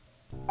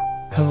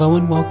Hello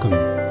and welcome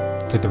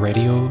to the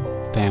Radio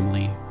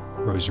Family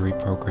Rosary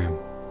Program.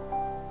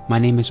 My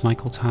name is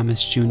Michael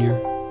Thomas Jr.,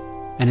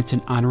 and it's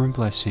an honor and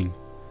blessing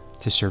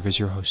to serve as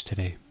your host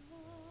today.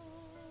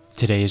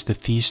 Today is the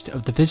feast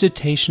of the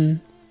Visitation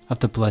of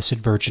the Blessed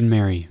Virgin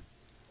Mary.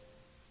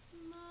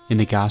 In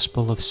the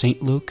Gospel of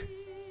St. Luke,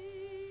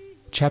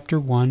 chapter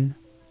 1,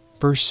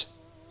 verse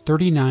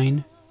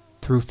 39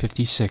 through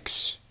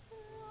 56,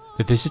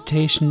 the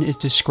visitation is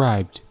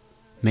described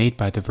made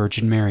by the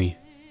Virgin Mary.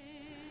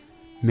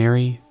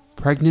 Mary,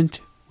 pregnant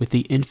with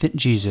the infant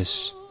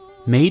Jesus,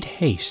 made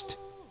haste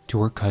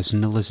to her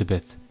cousin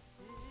Elizabeth.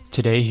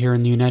 Today here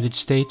in the United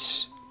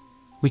States,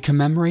 we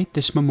commemorate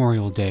this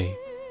Memorial Day,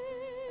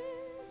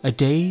 a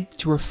day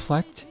to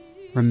reflect,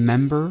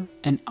 remember,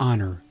 and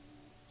honor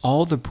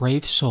all the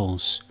brave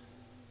souls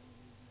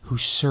who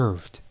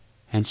served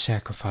and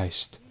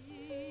sacrificed,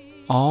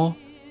 all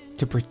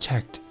to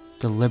protect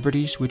the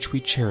liberties which we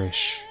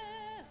cherish.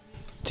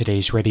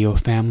 Today's Radio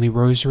Family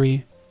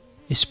Rosary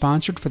is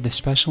sponsored for the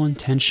special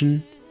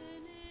intention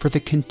for the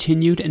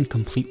continued and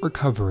complete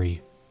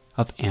recovery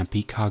of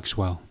Ampie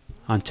Cogswell.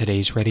 On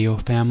today's Radio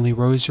Family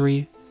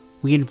Rosary,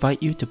 we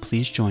invite you to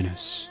please join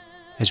us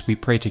as we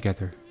pray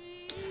together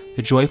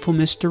the joyful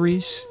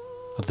mysteries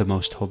of the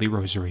Most Holy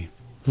Rosary,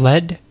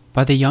 led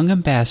by the Young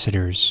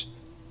Ambassadors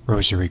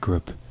Rosary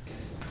Group.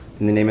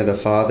 In the name of the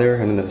Father,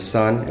 and of the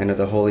Son, and of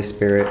the Holy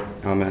Spirit.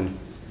 Amen.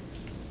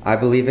 I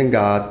believe in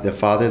God, the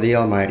Father, the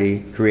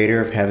Almighty,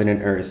 creator of heaven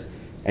and earth,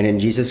 and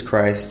in Jesus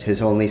Christ,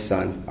 his only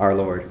Son, our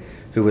Lord,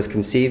 who was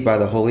conceived by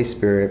the Holy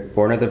Spirit,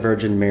 born of the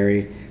Virgin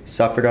Mary,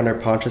 suffered under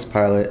Pontius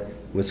Pilate,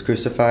 was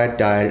crucified,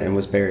 died, and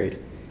was buried.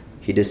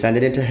 He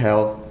descended into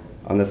hell.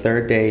 On the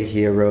third day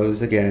he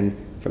arose again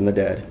from the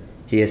dead.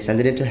 He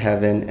ascended into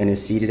heaven and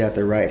is seated at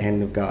the right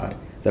hand of God,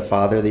 the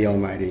Father, the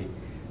Almighty.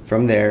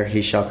 From there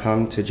he shall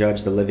come to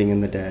judge the living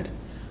and the dead.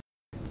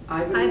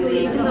 I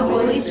believe in the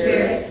Holy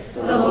Spirit,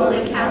 the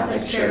Holy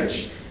Catholic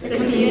Church, the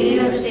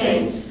communion of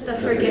saints, the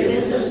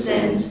forgiveness of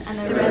sins, and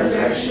the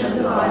resurrection of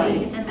the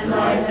body, and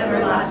life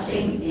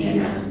everlasting.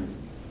 Amen.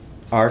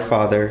 Our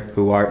Father,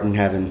 who art in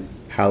heaven,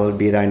 hallowed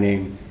be thy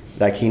name.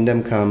 Thy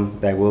kingdom come,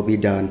 thy will be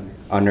done,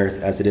 on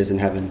earth as it is in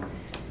heaven.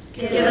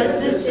 Give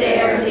us this day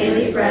our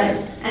daily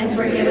bread, and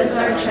forgive us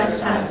our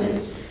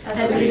trespasses,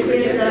 as we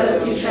forgive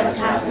those who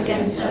trespass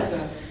against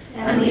us.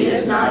 And lead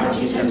us not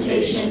into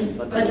temptation,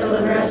 but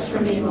deliver us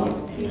from evil.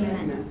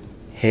 Amen.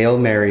 Hail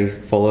Mary,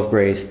 full of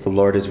grace, the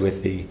Lord is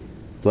with thee.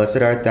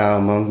 Blessed art thou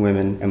among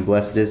women, and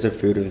blessed is the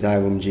fruit of thy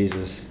womb,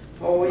 Jesus.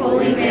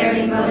 Holy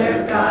Mary,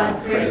 Mother of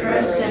God, pray for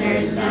us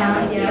sinners now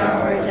and at the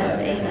hour of our death.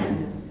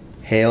 Amen.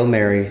 Hail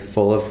Mary,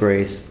 full of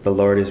grace, the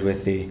Lord is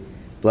with thee.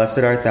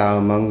 Blessed art thou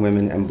among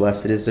women, and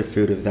blessed is the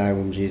fruit of thy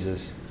womb,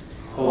 Jesus.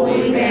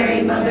 Holy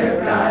Mary, Mother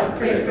of God,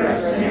 pray for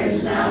us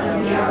sinners now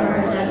and at the hour of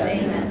our death.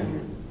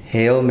 Amen.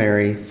 Hail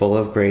Mary, full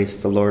of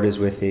grace, the Lord is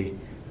with thee.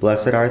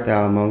 Blessed art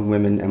thou among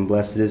women, and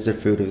blessed is the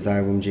fruit of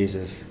thy womb,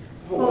 Jesus.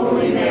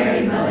 Holy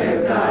Mary, Mother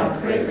of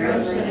God, pray for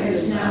us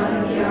sinners now and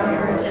at the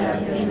hour of our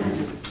death.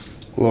 Amen.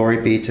 Glory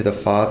be to the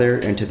Father,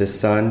 and to the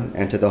Son,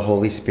 and to the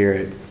Holy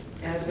Spirit.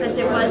 As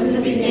it was in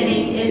the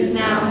beginning, is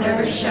now, and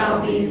ever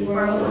shall be,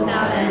 world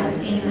without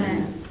end.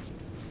 Amen.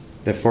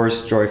 The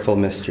first joyful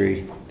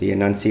mystery, the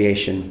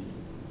Annunciation.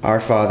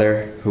 Our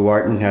Father, who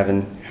art in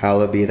heaven,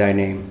 hallowed be thy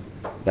name.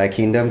 Thy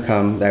kingdom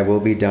come, thy will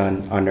be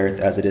done, on earth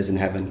as it is in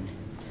heaven.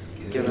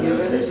 Give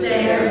us this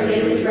day our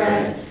daily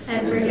bread,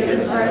 and forgive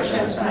us our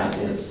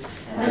trespasses,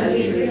 as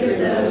we forgive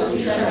those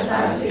who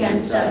trespass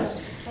against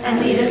us.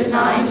 And lead us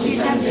not into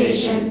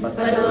temptation, but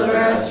deliver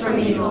us from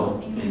evil.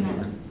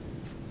 Amen.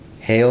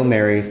 Hail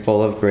Mary,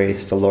 full of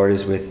grace, the Lord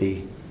is with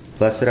thee.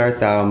 Blessed art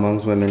thou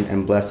amongst women,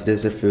 and blessed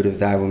is the fruit of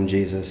thy womb,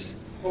 Jesus.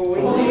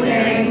 Holy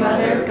Mary,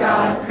 Mother of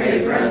God,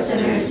 pray for us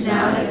sinners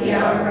now and at the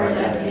hour of our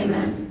death.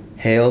 Amen.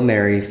 Hail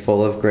Mary,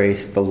 full of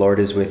grace, the Lord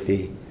is with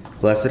thee.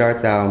 Blessed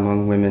art thou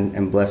among women,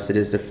 and blessed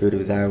is the fruit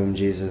of thy womb,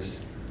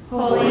 Jesus.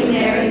 Holy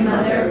Mary,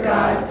 Mother of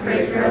God,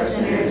 pray for us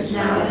sinners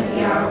now and at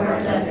the hour of our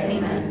death.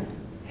 Amen.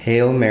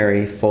 Hail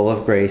Mary, full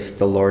of grace,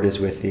 the Lord is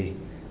with thee.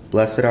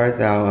 Blessed art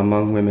thou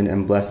among women,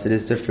 and blessed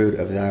is the fruit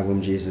of thy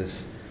womb,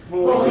 Jesus.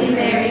 Holy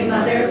Mary,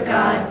 Mother of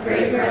God,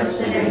 pray for us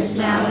sinners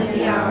now and at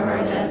the hour of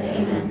our death.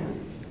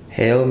 Amen.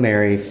 Hail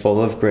Mary, full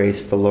of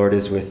grace, the Lord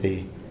is with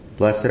thee.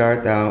 Blessed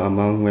art thou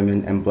among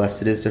women, and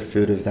blessed is the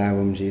fruit of thy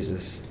womb,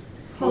 Jesus.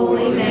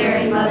 Holy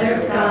Mary, Mother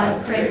of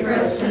God, pray for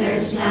us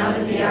sinners now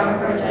and at the hour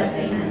of our death.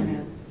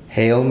 Amen.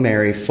 Hail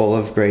Mary, full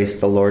of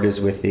grace, the Lord is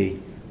with thee.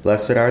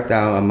 Blessed art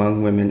thou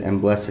among women, and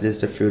blessed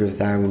is the fruit of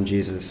thy womb,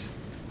 Jesus.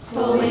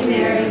 Holy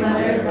Mary,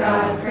 Mother of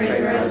God, pray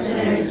for us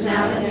sinners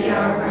now and at the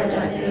hour of our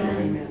death.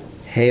 Amen.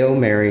 Hail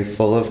Mary,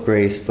 full of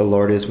grace, the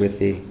Lord is with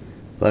thee.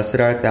 Blessed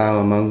art thou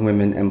among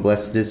women, and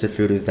blessed is the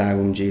fruit of thy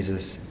womb,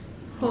 Jesus.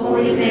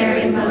 Holy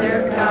Mary,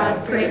 Mother of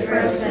God, pray for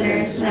us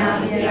sinners now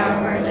and at the hour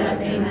of our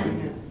death.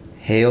 Amen.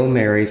 Hail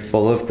Mary,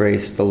 full of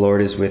grace, the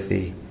Lord is with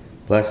thee.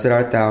 Blessed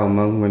art thou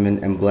among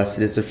women, and blessed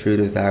is the fruit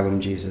of thy womb,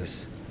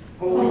 Jesus.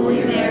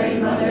 Holy Mary,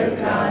 Mother of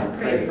God,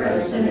 pray for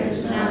us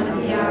sinners now and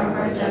at the hour of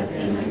our death.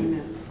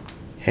 Amen.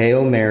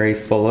 Hail Mary,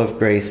 full of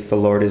grace, the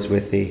Lord is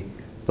with thee.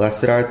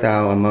 Blessed art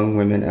thou among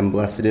women, and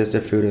blessed is the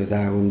fruit of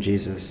thy womb,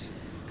 Jesus.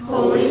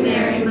 Holy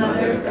Mary,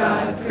 Mother of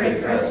God, pray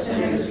for us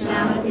sinners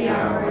now and at the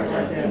hour of our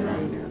death.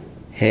 Amen.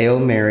 Hail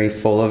Mary,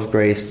 full of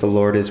grace, the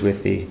Lord is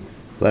with thee.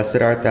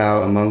 Blessed art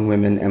thou among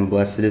women, and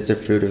blessed is the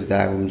fruit of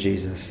thy womb,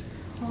 Jesus.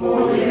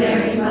 Holy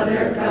Mary,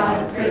 Mother of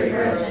God, pray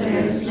for us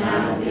sinners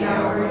now and at the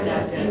hour of our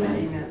death.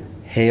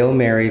 Amen. Hail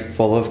Mary,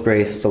 full of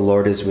grace, the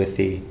Lord is with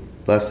thee.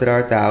 Blessed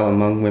art thou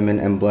among women,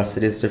 and blessed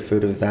is the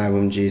fruit of thy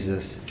womb,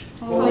 Jesus.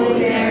 Holy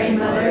Mary,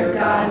 Mother of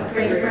God,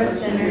 pray for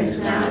us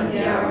sinners now and at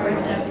the hour of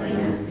our death.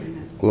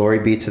 Amen. Glory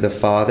be to the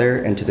Father,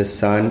 and to the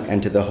Son,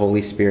 and to the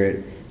Holy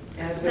Spirit.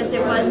 As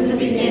it was in the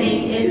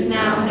beginning, is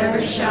now, and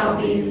ever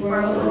shall be,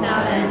 world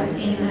without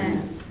end.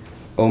 Amen.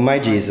 O my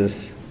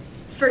Jesus,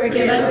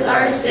 Forgive us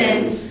our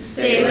sins,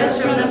 save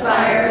us from the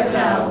fire of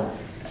hell.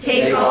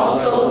 Take all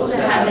souls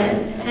to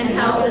heaven, and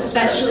help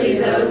especially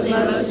those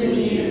most in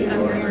need of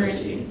your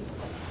mercy.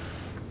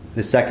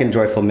 the second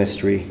joyful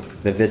mystery,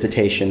 the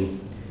Visitation.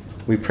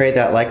 We pray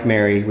that, like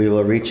Mary, we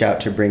will reach out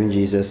to bring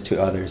Jesus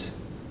to others.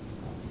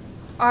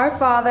 Our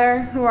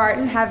Father, who art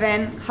in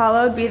heaven,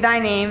 hallowed be thy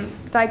name.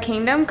 Thy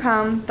kingdom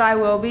come, thy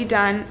will be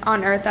done,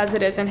 on earth as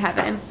it is in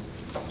heaven.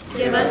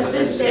 Give us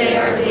this day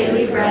our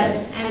daily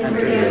bread, and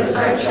forgive us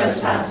our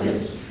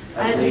trespasses,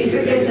 as we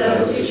forgive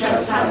those who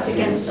trespass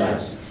against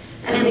us.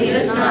 And lead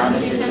us not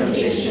into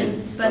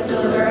temptation, but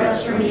deliver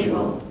us from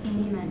evil.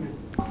 Amen.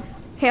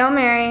 Hail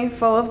Mary,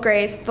 full of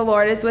grace, the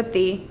Lord is with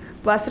thee.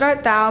 Blessed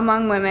art thou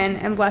among women,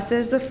 and blessed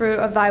is the fruit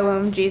of thy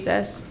womb,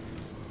 Jesus.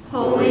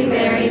 Holy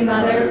Mary,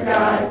 Mother of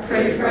God,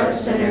 pray for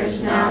us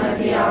sinners now and at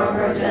the hour of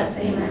our death.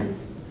 Amen.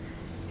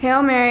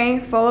 Hail Mary,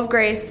 full of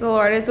grace, the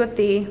Lord is with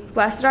thee.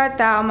 Blessed art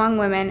thou among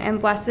women, and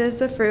blessed is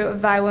the fruit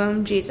of thy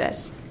womb,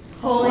 Jesus.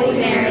 Holy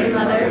Mary,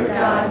 Mother of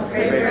God,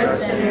 pray for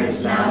us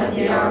sinners now and at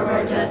the hour of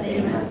our death.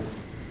 Amen.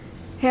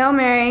 Hail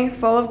Mary,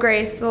 full of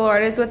grace, the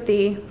Lord is with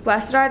thee.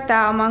 Blessed art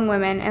thou among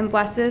women, and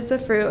blessed is the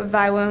fruit of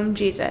thy womb,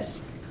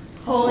 Jesus.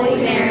 Holy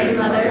Mary,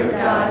 Mother of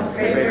God,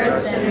 pray for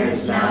us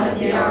sinners now and at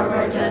the hour of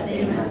our death.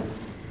 Amen.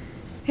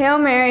 Hail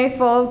Mary,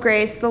 full of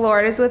grace, the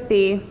Lord is with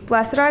thee.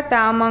 Blessed art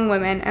thou among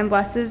women, and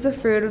blessed is the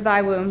fruit of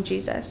thy womb,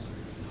 Jesus.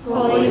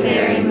 Holy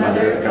Mary,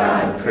 Mother of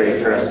God,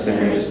 pray for us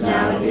sinners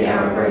now and at the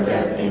hour of our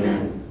death.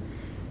 Amen.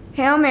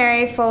 Hail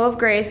Mary, full of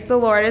grace, the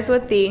Lord is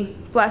with thee.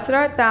 Blessed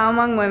art thou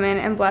among women,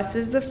 and blessed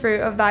is the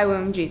fruit of thy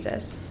womb,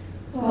 Jesus.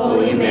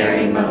 Holy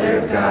Mary, Mother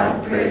of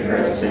God, pray for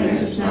us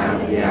sinners now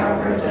and at the hour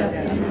of our death.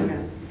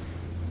 Amen.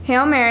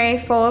 Hail Mary,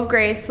 full of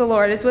grace, the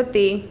Lord is with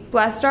thee.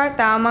 Blessed art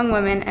thou among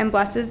women, and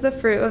blessed is the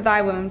fruit of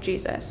thy womb,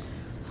 Jesus.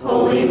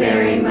 Holy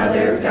Mary,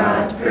 Mother of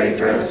God, pray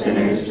for us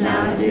sinners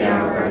now and at the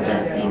hour of our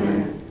death.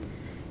 Amen.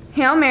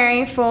 Hail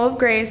Mary, full of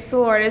grace, the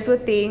Lord is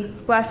with thee.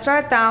 Blessed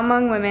art thou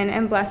among women,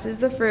 and blessed is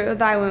the fruit of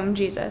thy womb,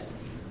 Jesus.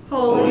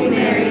 Holy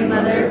Mary,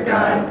 Mother of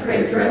God,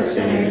 pray for us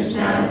sinners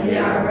now and at the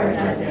hour of our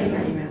death.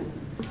 Amen.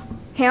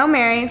 Hail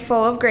Mary,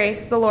 full of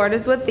grace, the Lord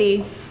is with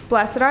thee.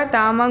 Blessed art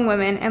thou among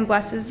women, and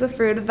blessed is the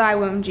fruit of thy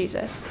womb,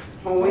 Jesus.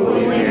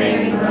 Holy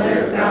Mary,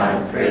 Mother of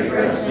God, pray for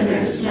us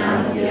sinners now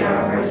and at the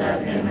hour of our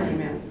death.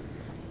 Amen.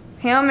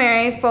 Hail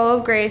Mary, full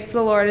of grace,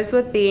 the Lord is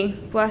with thee.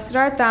 Blessed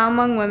art thou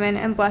among women,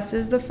 and blessed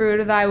is the fruit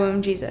of thy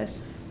womb,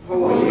 Jesus.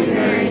 Holy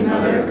Mary,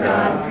 Mother of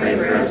God, pray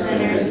for us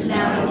sinners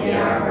now and at the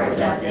hour of our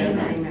death.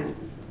 Amen.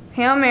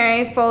 Hail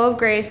Mary, full of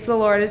grace, the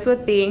Lord is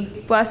with thee.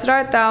 Blessed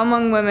art thou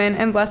among women,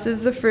 and blessed is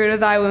the fruit of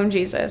thy womb,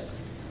 Jesus.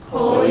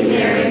 Holy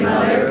Mary,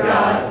 Mother of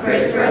God,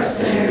 pray for us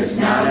sinners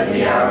now and at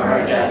the hour of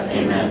our death.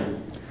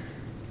 Amen.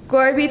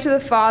 Glory be to the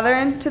Father,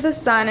 and to the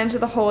Son, and to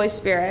the Holy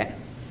Spirit.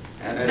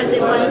 As it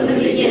was in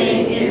the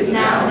beginning, is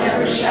now, and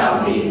ever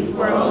shall be,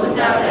 world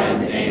without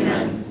end.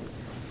 Amen.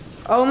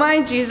 O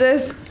my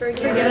Jesus,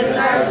 Forgive us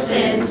our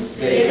sins,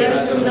 save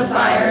us from the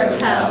fire of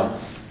hell.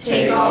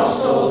 Take all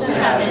souls to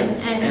heaven,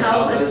 and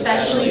help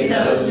especially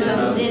those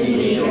most in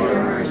need of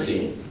your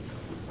mercy.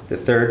 The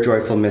third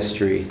joyful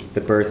mystery,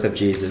 the birth of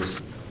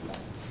Jesus.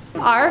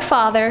 Our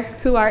Father,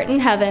 who art in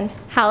heaven,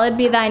 hallowed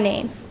be thy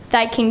name.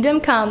 Thy kingdom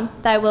come,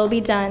 thy will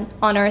be done,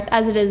 on earth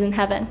as it is in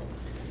heaven.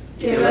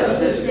 Give us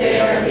this day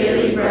our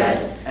daily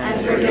bread,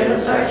 and forgive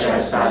us our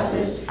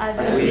trespasses,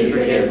 as we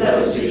forgive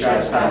those who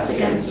trespass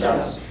against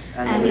us.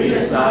 And lead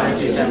us not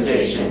into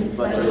temptation,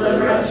 but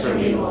deliver us from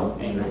evil.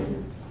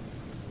 Amen.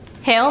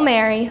 Hail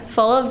Mary,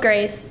 full of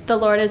grace, the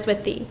Lord is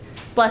with thee.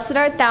 Blessed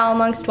art thou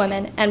amongst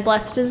women, and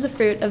blessed is the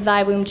fruit of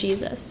thy womb,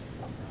 Jesus.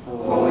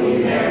 Holy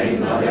Mary,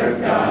 Mother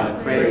of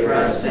God, pray for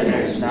us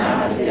sinners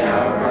now and at the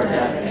hour of our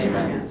death.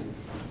 Amen.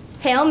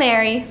 Hail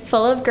Mary,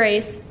 full of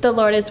grace, the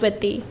Lord is with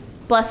thee.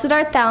 Blessed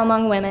art thou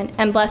among women,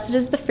 and blessed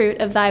is the fruit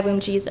of thy womb,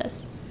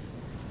 Jesus.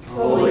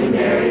 Holy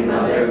Mary,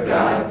 Mother of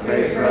God,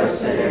 pray for us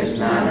sinners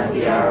now and at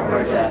the hour of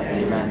our death.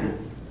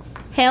 Amen.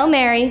 Hail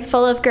Mary,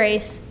 full of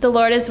grace, the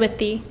Lord is with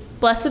thee.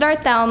 Blessed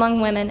art thou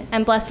among women,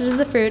 and blessed is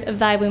the fruit of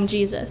thy womb,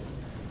 Jesus.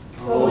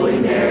 Holy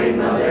Mary,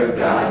 Mother of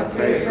God,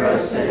 pray for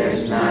us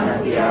sinners now and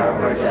at the hour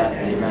of our death.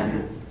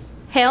 Amen.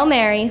 Hail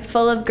Mary,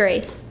 full of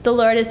grace, the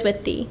Lord is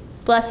with thee.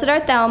 Blessed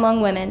art thou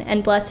among women,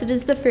 and blessed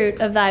is the fruit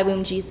of thy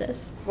womb,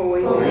 Jesus.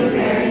 Holy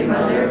Mary,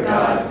 Mother of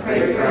God,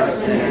 pray for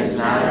us sinners,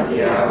 now and at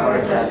the hour of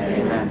our death.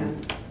 Amen.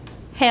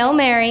 Hail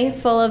Mary,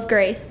 full of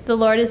grace, the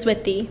Lord is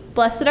with thee.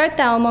 Blessed art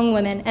thou among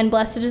women, and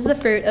blessed is the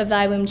fruit of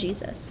thy womb,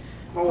 Jesus.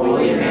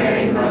 Holy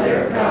Mary,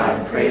 Mother of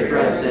God, pray for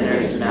us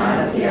sinners, now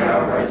and at the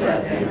hour of our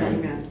death.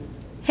 Amen.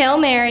 Hail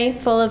Mary,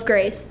 full of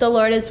grace, the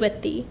Lord is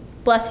with thee.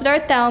 Blessed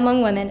art thou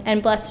among women,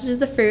 and blessed is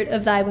the fruit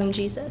of thy womb,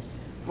 Jesus.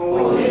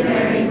 Holy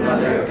Mary,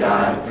 Mother of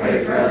God,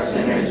 pray for us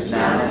sinners,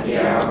 now and at the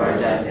hour of our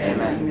death.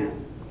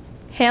 Amen.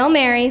 Hail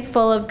Mary,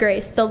 full of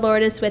grace, the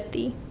Lord is with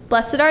thee.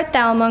 Blessed art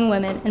thou among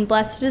women, and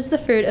blessed is the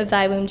fruit of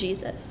thy womb,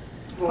 Jesus.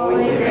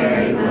 Holy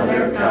Mary,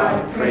 Mother of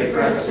God, pray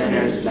for us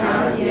sinners,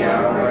 now and at the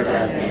hour of our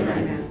death.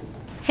 Amen.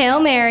 Hail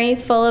Mary,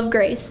 full of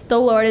grace, the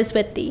Lord is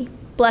with thee.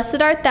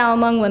 Blessed art thou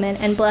among women,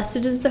 and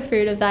blessed is the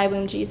fruit of thy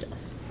womb,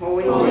 Jesus.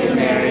 Holy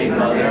Mary,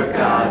 Mother of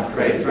God,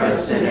 pray for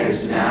us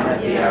sinners, now and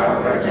at the hour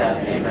of our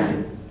death.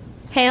 Amen.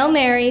 Hail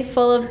Mary,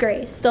 full of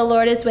grace, the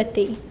Lord is with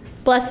thee.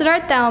 Blessed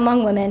art thou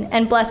among women,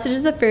 and blessed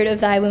is the fruit of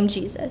thy womb,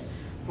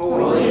 Jesus.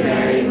 Holy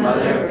Mary,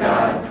 Mother of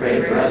God,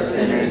 pray for us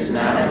sinners,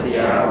 now and at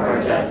the hour of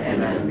our death.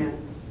 Amen.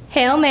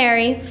 Hail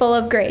Mary, full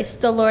of grace,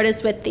 the Lord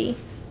is with thee.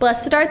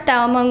 Blessed art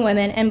thou among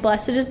women, and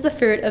blessed is the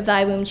fruit of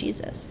thy womb,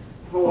 Jesus.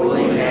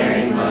 Holy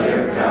Mary,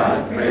 Mother of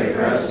God, pray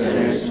for us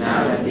sinners,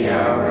 now and at the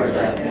hour of our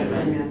death.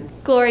 Amen.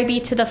 Glory be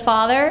to the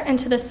Father, and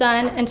to the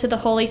Son, and to the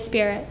Holy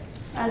Spirit.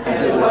 As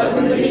it was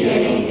in the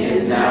beginning,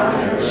 is now,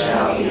 and ever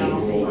shall be,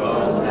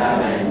 world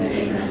without end.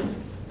 Amen.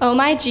 O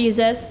my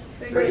Jesus,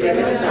 Forgive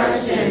us our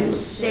sins,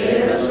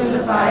 save us from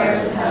the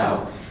fires of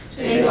hell.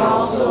 Take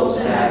all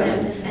souls to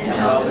heaven, and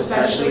help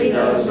especially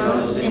those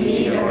most in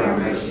need of your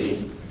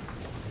mercy.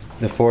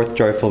 The fourth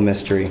joyful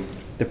mystery,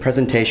 the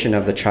presentation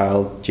of the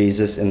child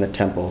Jesus in the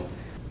temple.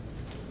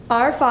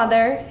 Our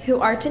Father, who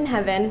art in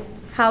heaven,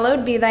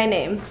 hallowed be thy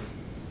name.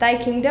 Thy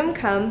kingdom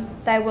come,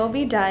 thy will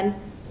be done,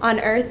 on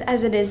earth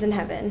as it is in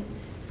heaven.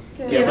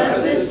 Give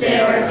us this day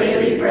our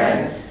daily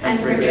bread, and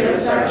forgive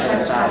us our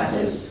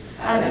trespasses,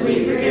 as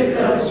we forgive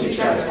those who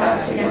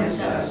trespass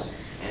against us.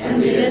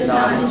 And lead us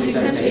not into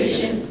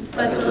temptation,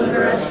 but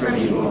deliver us from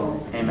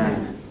evil.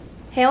 Amen.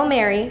 Hail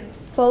Mary,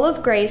 full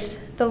of grace,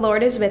 the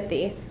Lord is with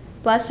thee.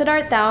 Blessed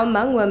art thou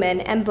among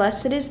women, and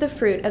blessed is the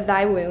fruit of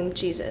thy womb,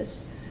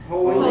 Jesus.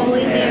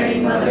 Holy Mary,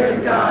 Mother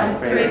of God,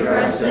 pray for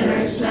us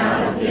sinners, now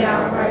and at the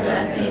hour of our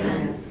death.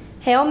 Amen.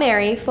 Hail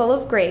Mary, full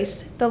of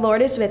grace, the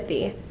Lord is with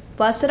thee.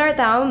 Blessed art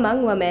thou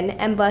among women,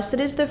 and blessed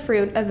is the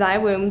fruit of thy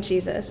womb,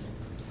 Jesus.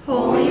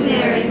 Holy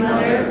Mary,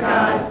 Mother of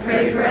God,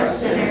 pray for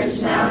us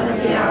sinners, now and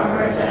at the hour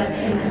of our death.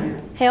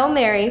 Amen. Hail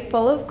Mary,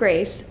 full of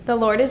grace, the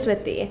Lord is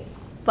with thee.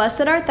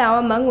 Blessed art thou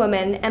among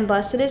women, and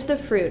blessed is the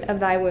fruit of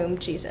thy womb,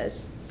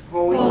 Jesus.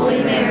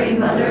 Holy Mary,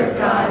 Mother of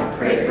God,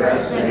 pray for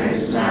us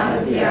sinners, now and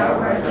at the hour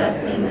of our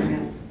death.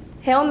 Amen.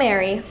 Hail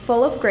Mary,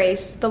 full of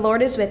grace, the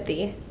Lord is with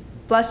thee.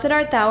 Blessed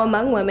art thou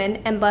among women,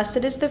 and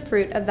blessed is the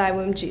fruit of thy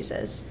womb,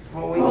 Jesus.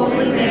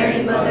 Holy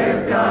Mary, Mother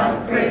of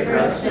God, pray for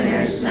us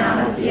sinners, now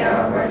and at the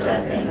hour of our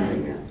death.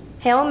 Amen.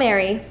 Hail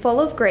Mary,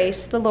 full of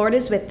grace, the Lord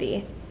is with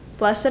thee.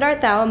 Blessed art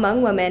thou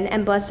among women,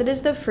 and blessed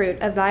is the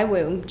fruit of thy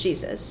womb,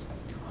 Jesus.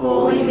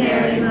 Holy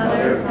Mary,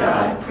 Mother of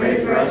God,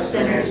 pray for us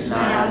sinners,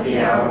 now and at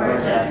the hour of our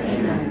death.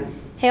 Amen.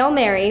 Hail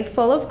Mary,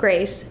 full of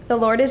grace, the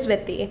Lord is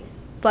with thee.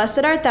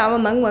 Blessed art thou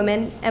among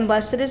women, and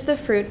blessed is the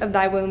fruit of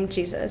thy womb,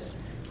 Jesus.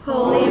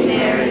 Holy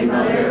Mary,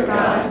 Mother of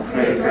God,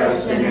 pray for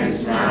us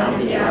sinners, now and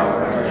at the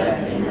hour of our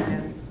death.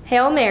 Amen.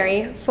 Hail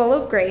Mary, full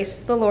of grace,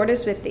 the Lord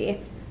is with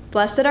thee.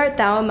 Blessed art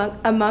thou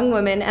among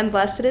women, and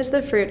blessed is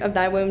the fruit of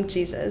thy womb,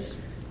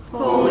 Jesus.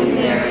 Holy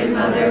Mary,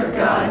 Mother of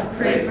God,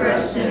 pray for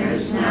us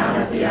sinners, now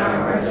and at the hour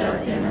of our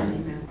death.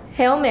 Amen.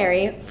 Hail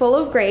Mary, full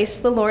of grace,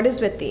 the Lord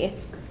is with thee.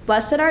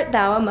 Blessed art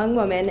thou among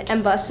women,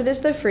 and blessed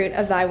is the fruit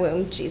of thy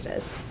womb,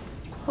 Jesus.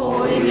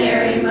 Holy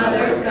Mary,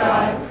 Mother of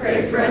God,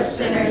 pray for us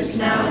sinners,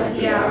 now and at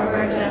the hour of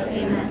our death.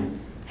 Amen.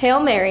 Hail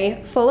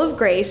Mary, full of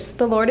grace,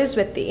 the Lord is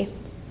with thee.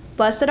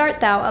 Blessed art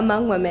thou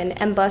among women,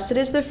 and blessed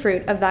is the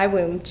fruit of thy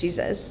womb,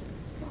 Jesus.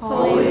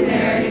 Holy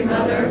Mary,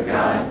 Mother of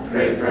God,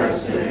 pray for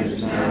us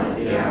sinners, now and at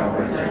the hour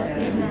of our death.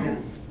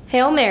 Amen.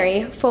 Hail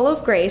Mary, full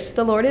of grace,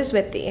 the Lord is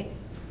with thee.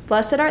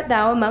 Blessed art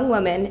thou among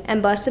women,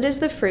 and blessed is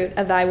the fruit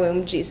of thy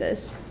womb,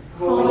 Jesus.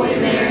 Holy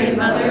Mary,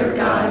 Mother of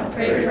God,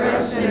 pray for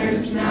us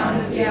sinners, now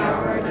and at the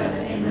hour of our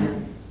death.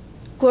 Amen.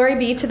 Glory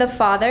be to the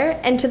Father,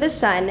 and to the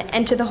Son,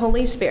 and to the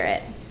Holy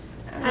Spirit.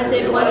 As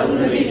it was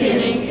in the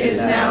beginning, is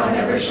now, and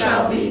ever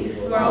shall be,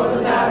 world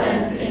without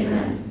end.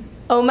 Amen.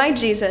 O my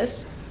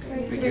Jesus,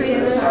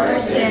 Forgive us our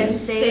sins,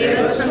 save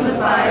us from the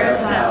fire of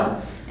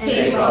hell, and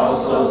take all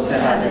souls to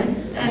heaven,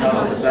 and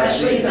help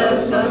especially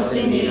those most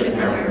in need of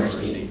your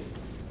mercy.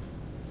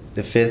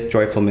 The fifth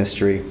joyful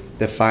mystery,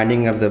 the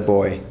finding of the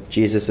boy,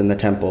 Jesus in the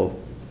temple.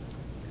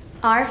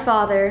 Our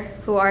Father,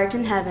 who art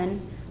in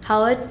heaven,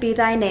 hallowed be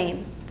thy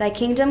name. Thy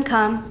kingdom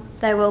come,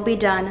 thy will be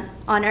done,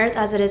 on earth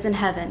as it is in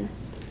heaven.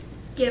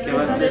 Give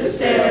us this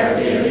day our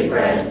daily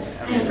bread,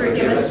 and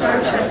forgive us our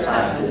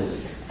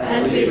trespasses,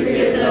 as we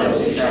forgive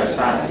those who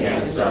trespass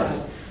against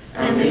us.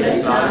 And lead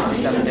us not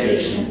into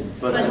temptation,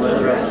 but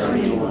deliver us from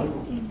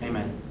evil.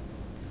 Amen.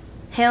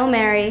 Hail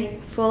Mary,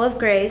 full of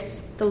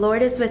grace, the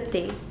Lord is with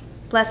thee.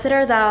 Blessed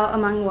art thou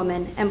among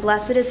women, and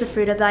blessed is the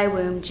fruit of thy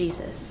womb,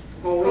 Jesus.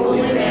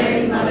 Holy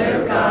Mary,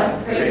 Mother of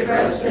God, pray for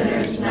us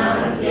sinners, now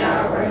and at the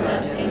hour of our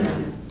death.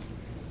 Amen.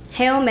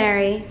 Hail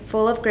Mary,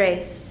 full of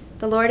grace,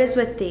 the Lord is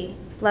with thee.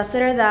 Blessed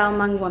art thou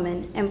among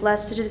women, and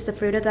blessed is the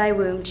fruit of thy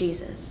womb,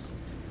 Jesus.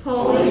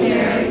 Holy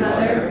Mary,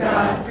 Mother of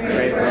God,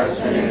 pray for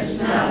us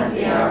sinners, now and at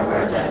the hour of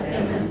our death.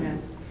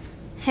 Amen.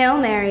 Hail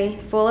Mary,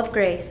 full of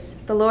grace,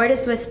 the Lord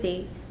is with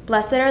thee.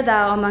 Blessed art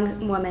thou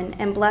among women,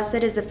 and blessed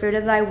is the fruit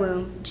of thy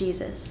womb,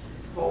 Jesus.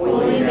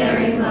 Holy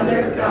Mary, Mother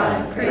of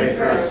God, pray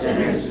for us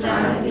sinners, now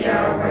and at the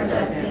hour of our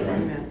death.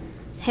 Amen.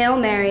 Hail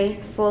Mary,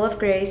 full of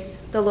grace,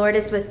 the Lord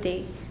is with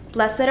thee.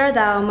 Blessed art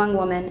thou among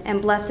women,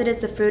 and blessed is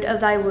the fruit of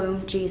thy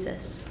womb,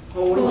 Jesus.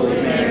 Holy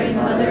Mary,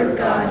 Mother of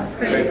God,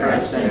 pray for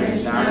us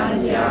sinners, now and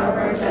at the hour of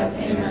our death.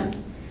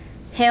 Amen.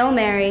 Hail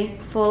Mary,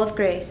 full of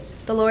grace,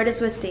 the Lord is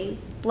with thee.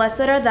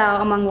 Blessed art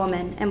thou among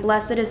women, and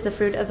blessed is the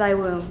fruit of thy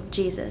womb,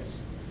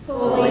 Jesus.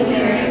 Holy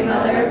Mary,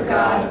 Mother of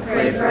God,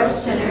 pray for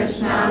us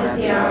sinners, now and at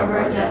the hour of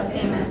our death.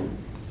 Amen.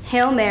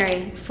 Hail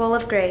Mary, full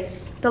of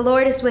grace, the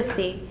Lord is with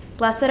thee.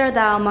 Blessed art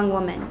thou among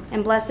women,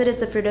 and blessed is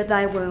the fruit of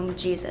thy womb,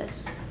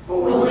 Jesus.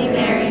 Holy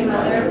Mary,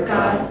 Mother of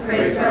God,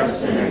 pray for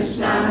us sinners,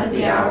 now and at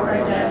the hour of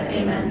our death.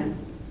 Amen.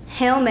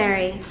 Hail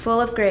Mary,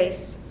 full of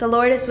grace, the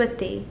Lord is with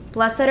thee.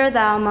 Blessed art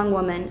thou among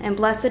women, and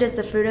blessed is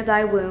the fruit of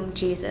thy womb,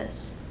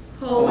 Jesus.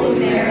 Holy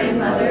Mary,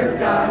 Mother of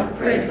God,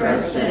 pray for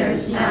us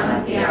sinners, now and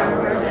at the hour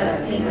of our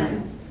death.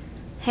 Amen.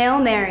 Hail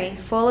Mary,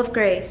 full of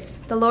grace,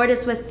 the Lord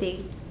is with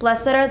thee.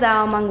 Blessed art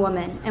thou among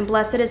women, and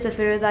blessed is the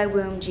fruit of thy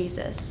womb,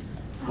 Jesus.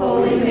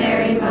 Holy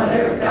Mary,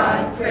 Mother of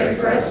God, pray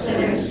for us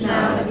sinners,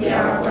 now and at the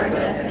hour of our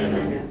death.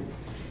 Amen.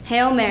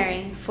 Hail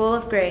Mary, full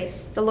of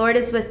grace, the Lord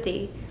is with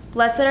thee.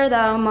 Blessed art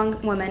thou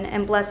among women,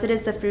 and blessed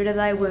is the fruit of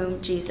thy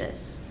womb,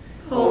 Jesus.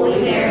 Holy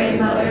Mary,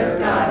 Mother of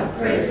God,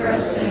 pray for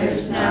us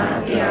sinners, now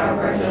and at the hour of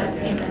our death.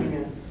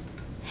 Amen.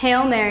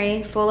 Hail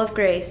Mary, full of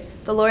grace,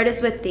 the Lord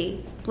is with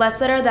thee.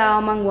 Blessed art thou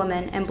among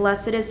women, and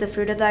blessed is the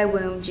fruit of thy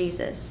womb,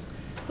 Jesus.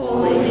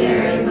 Holy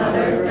Mary,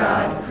 Mother of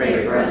God,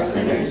 pray for us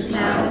sinners,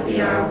 now and at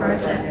the hour of our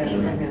death.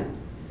 Amen.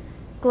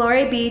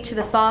 Glory be to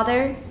the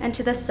Father, and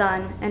to the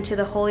Son, and to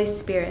the Holy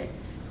Spirit.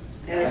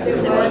 As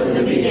it was in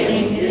the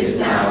beginning, it is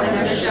now, and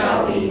ever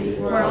shall be,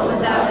 world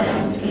without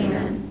end.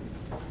 Amen.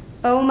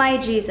 O my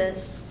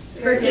Jesus,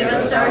 Forgive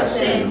us our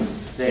sins,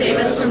 save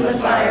us from the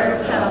fire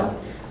of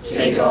hell,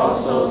 take all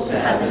souls to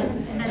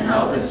heaven, and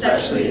help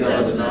especially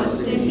those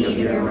most in need of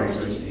your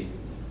mercy.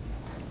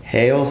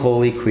 Hail,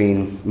 Holy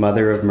Queen,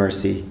 Mother of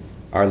Mercy,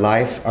 our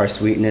life, our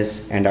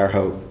sweetness, and our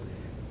hope.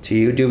 To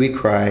you do we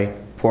cry,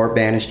 poor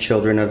banished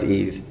children of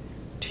Eve.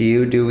 To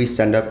you do we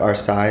send up our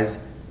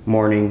sighs,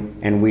 mourning,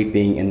 and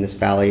weeping in this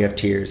valley of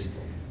tears.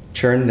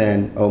 Turn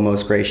then, O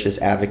most gracious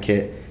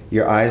Advocate,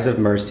 your eyes of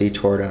mercy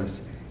toward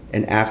us,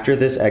 and after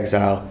this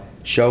exile,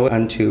 show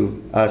unto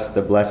us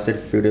the blessed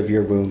fruit of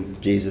your womb,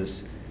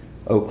 Jesus.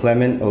 O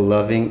clement, O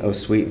loving, O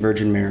sweet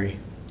Virgin Mary.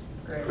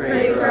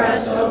 Pray for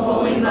us, O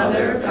Holy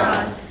Mother of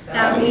God,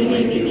 that we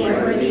may be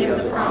worthy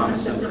of the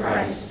promise of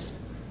Christ.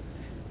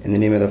 In the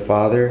name of the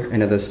Father,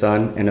 and of the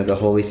Son, and of the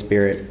Holy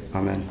Spirit.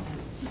 Amen.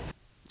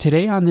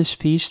 Today on this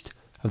feast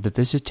of the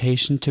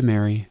Visitation to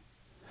Mary,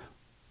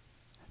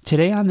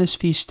 today on this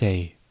feast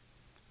day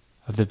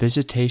of the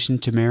Visitation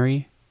to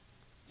Mary,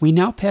 we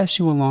now pass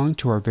you along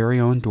to our very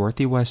own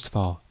Dorothy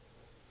Westfall,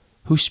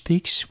 who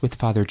speaks with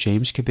Father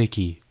James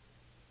Kubicki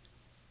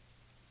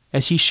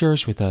as he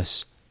shares with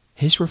us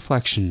his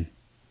reflection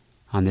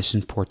on this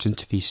important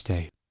feast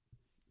day.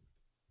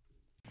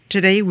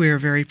 Today we are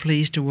very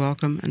pleased to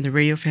welcome in the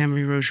Radio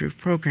Family Rosary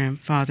program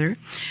Father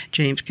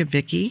James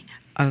Kubicki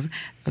of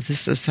the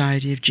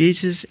Society of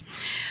Jesus.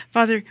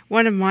 Father,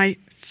 one of my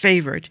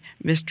favorite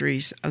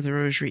mysteries of the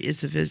Rosary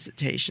is the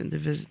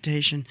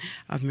visitation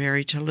of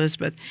Mary to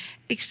Elizabeth.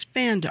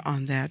 Expand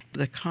on that,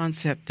 the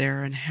concept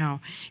there, and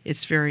how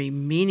it's very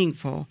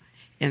meaningful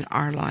in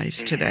our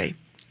lives today.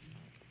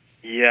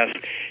 Yes.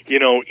 You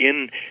know,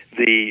 in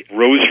the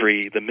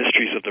Rosary, the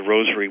mysteries of the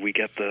Rosary, we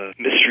get the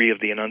mystery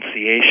of the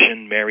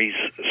Annunciation, Mary's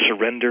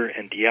surrender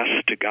and yes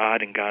to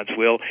God and God's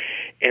will.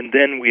 And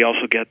then we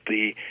also get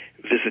the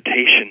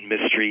Visitation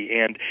mystery.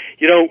 And,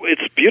 you know,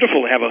 it's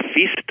beautiful to have a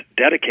feast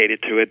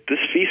dedicated to it. This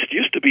feast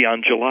used to be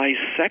on July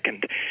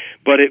 2nd,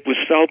 but it was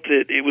felt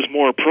that it was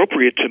more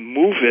appropriate to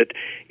move it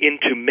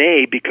into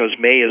May because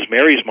May is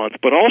Mary's month.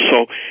 But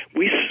also,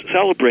 we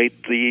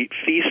celebrate the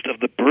feast of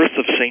the birth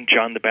of St.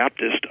 John the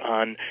Baptist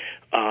on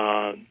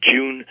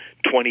June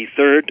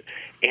 23rd,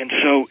 and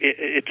so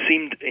it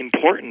seemed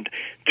important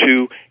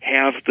to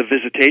have the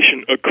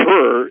visitation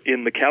occur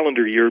in the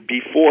calendar year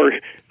before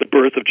the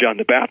birth of John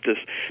the Baptist,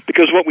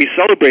 because what we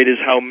celebrate is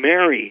how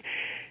Mary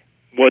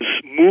was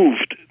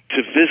moved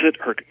to visit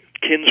her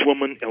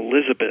kinswoman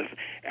Elizabeth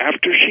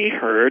after she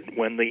heard,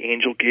 when the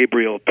angel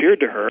Gabriel appeared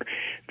to her,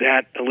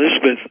 that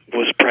Elizabeth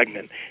was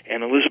pregnant,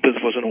 and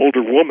Elizabeth was an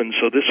older woman,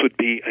 so this would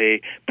be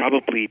a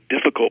probably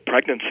difficult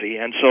pregnancy.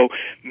 And so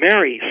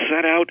Mary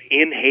set out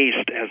in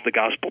haste, as the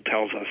Gospel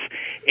tells us.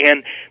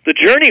 And the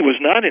journey was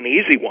not an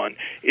easy one.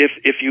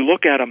 If you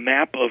look at a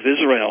map of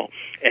Israel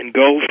and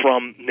go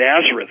from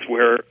Nazareth,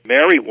 where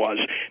Mary was,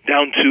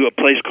 down to a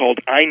place called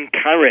Ein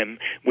Karim,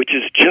 which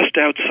is just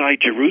outside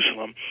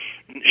Jerusalem,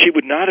 she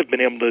would not have been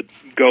able to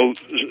go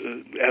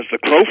as the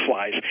crow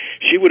flies.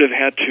 She would have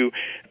had to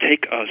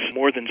take a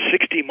more than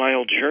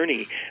 60-mile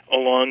journey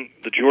along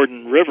the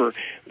Jordan River,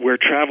 where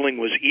traveling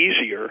was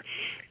easier.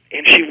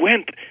 And she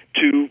went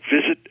to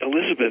visit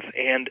Elizabeth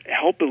and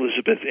help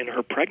Elizabeth in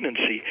her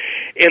pregnancy.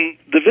 And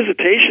the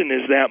visitation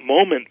is that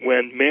moment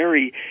when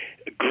Mary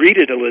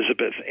greeted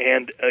Elizabeth,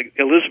 and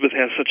Elizabeth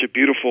has such a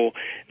beautiful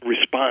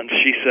response.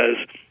 She says,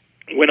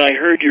 "When I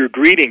heard your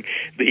greeting,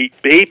 the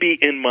baby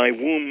in my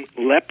womb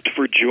leapt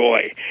for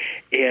joy."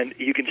 And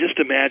you can just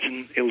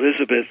imagine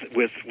Elizabeth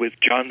with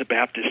John the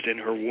Baptist in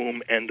her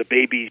womb and the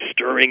baby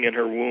stirring in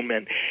her womb,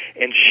 and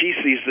she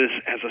sees this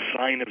as a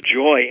sign of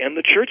joy. And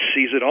the church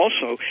sees it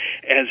also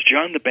as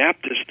John the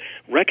Baptist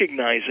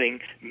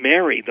recognizing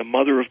Mary, the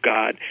Mother of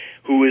God,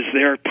 who is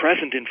there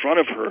present in front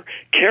of her,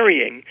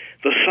 carrying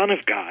the Son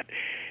of God.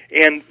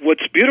 And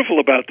what's beautiful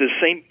about this,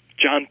 St.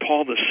 John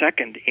Paul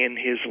II, in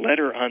his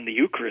letter on the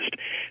Eucharist,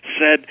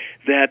 said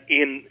that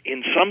in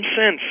some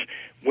sense,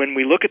 when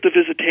we look at the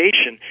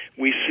visitation,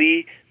 we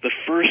see the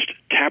first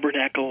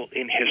tabernacle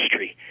in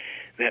history,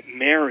 that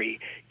Mary,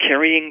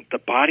 carrying the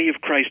body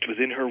of Christ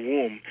within her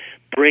womb,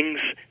 brings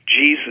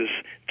Jesus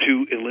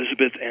to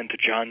Elizabeth and to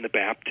John the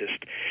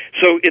Baptist.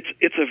 So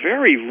it's a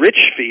very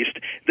rich feast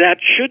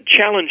that should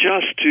challenge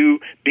us to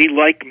be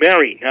like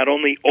Mary, not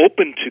only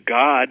open to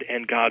God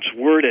and God's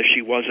Word as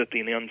she was at the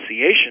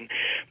Annunciation,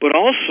 but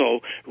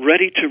also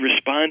ready to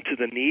respond to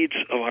the needs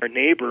of our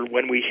neighbor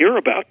when we hear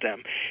about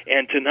them,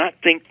 and to not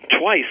think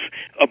twice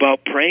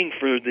about praying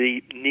for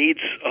the needs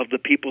of the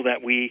people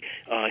that we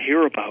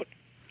hear about.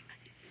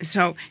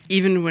 So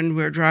even when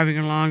we're driving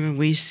along and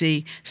we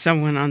see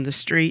someone on the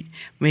street,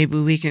 maybe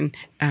we can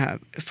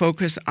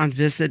focus on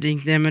visiting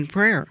them in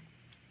prayer.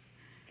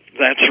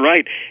 That's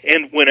right.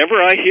 And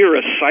whenever I hear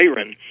a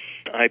siren,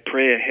 I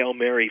pray a Hail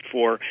Mary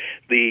for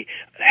the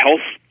health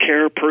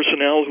care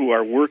personnel who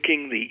are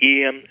working, the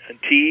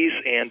EMTs,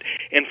 and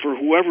for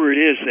whoever it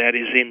is that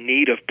is in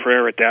need of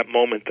prayer at that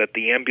moment that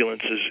the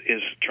ambulance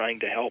is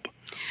trying to help.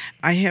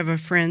 I have a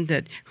friend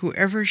that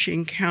whoever she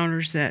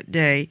encounters that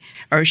day,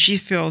 or she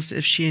feels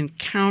if she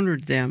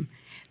encountered them,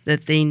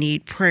 that they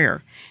need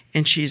prayer.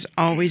 And she's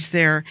always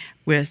there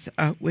with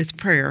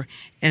prayer.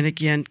 And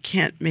again,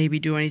 can't maybe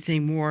do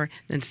anything more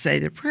than say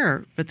the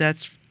prayer, but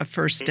that's a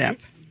first step.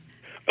 Mm-hmm.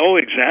 Oh,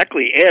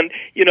 exactly. And,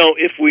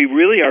 if we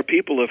really are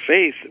people of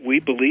faith, we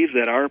believe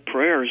that our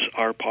prayers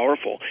are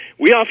powerful.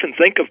 We often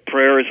think of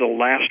prayer as a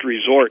last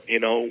resort.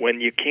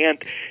 When you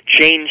can't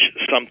change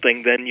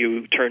something, then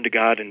you turn to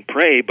God and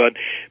pray. But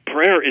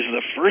prayer is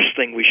the first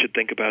thing we should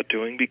think about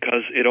doing,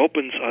 because it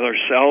opens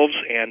ourselves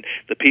and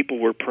the people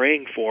we're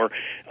praying for,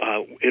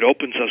 it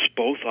opens us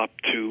both up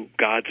to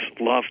God's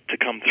love to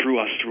come through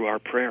us through our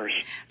prayers.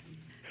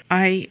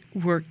 I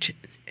worked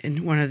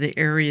in one of the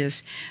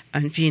areas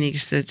in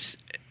Phoenix that's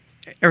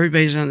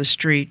everybody's on the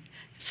street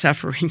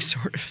suffering,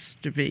 sort of,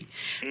 to be.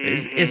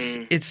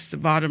 Mm-hmm. It's the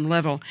bottom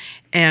level.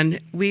 And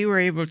we were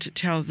able to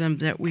tell them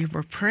that we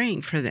were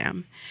praying for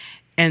them.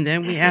 And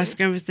then we asked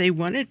them if they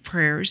wanted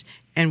prayers,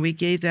 and we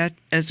gave that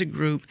as a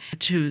group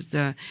to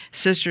the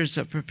Sisters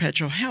of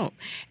Perpetual Help.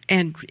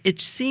 And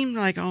it seemed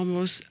like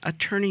almost a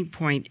turning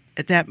point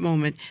at that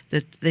moment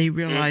that they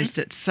realized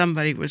that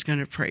somebody was going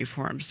to pray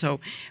for them. So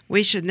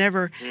we should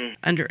never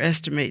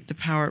underestimate the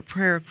power of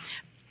prayer.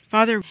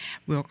 Father,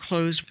 we'll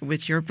close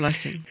with your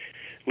blessing.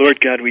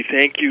 Lord God, we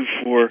thank you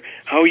for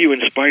how you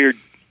inspired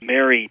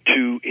Mary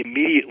to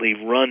immediately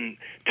run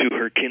to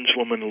her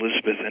kinswoman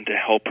Elizabeth and to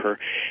help her.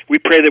 We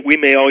pray that we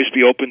may always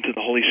be open to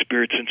the Holy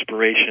Spirit's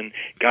inspiration,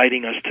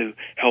 guiding us to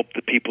help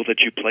the people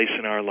that you place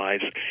in our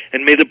lives.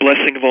 And may the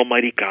blessing of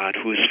Almighty God,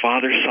 who is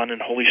Father, Son,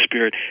 and Holy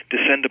Spirit,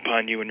 descend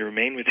upon you and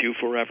remain with you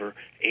forever.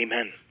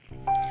 Amen.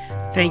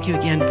 Thank you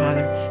again,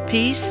 Father.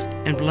 Peace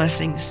and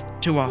blessings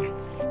to all.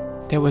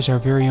 That was our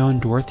very own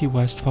Dorothy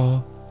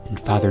Westfall and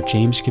Father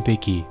James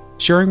Kubicki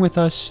sharing with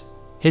us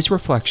his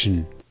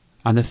reflection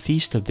on the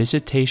Feast of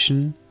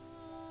Visitation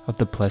of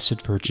the Blessed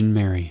Virgin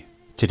Mary.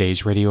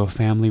 Today's Radio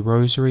Family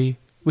Rosary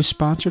was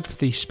sponsored for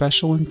the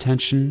special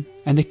intention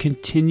and the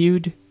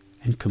continued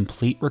and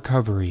complete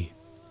recovery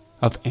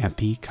of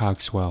Ampie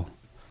Cogswell.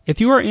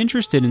 If you are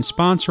interested in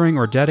sponsoring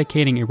or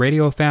dedicating a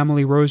Radio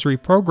Family Rosary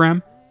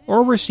program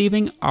or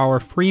receiving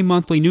our free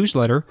monthly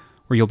newsletter,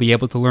 where you'll be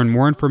able to learn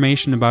more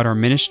information about our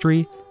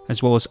ministry,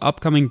 as well as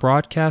upcoming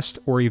broadcasts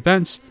or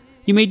events,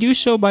 you may do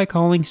so by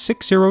calling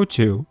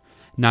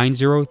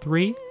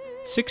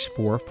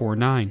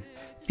 602-903-6449,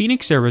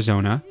 Phoenix,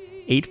 Arizona,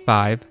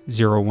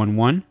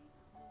 85011,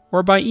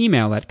 or by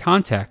email at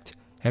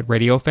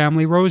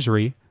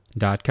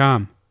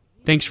contact@radiofamilyrosary.com.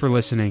 Thanks for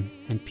listening,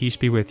 and peace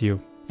be with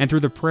you. And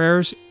through the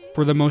prayers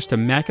for the most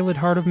Immaculate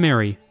Heart of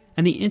Mary,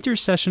 and the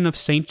intercession of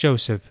Saint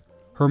Joseph,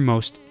 her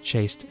most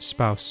chaste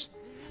spouse.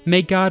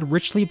 May God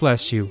richly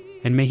bless you,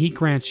 and may He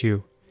grant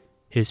you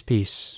His peace.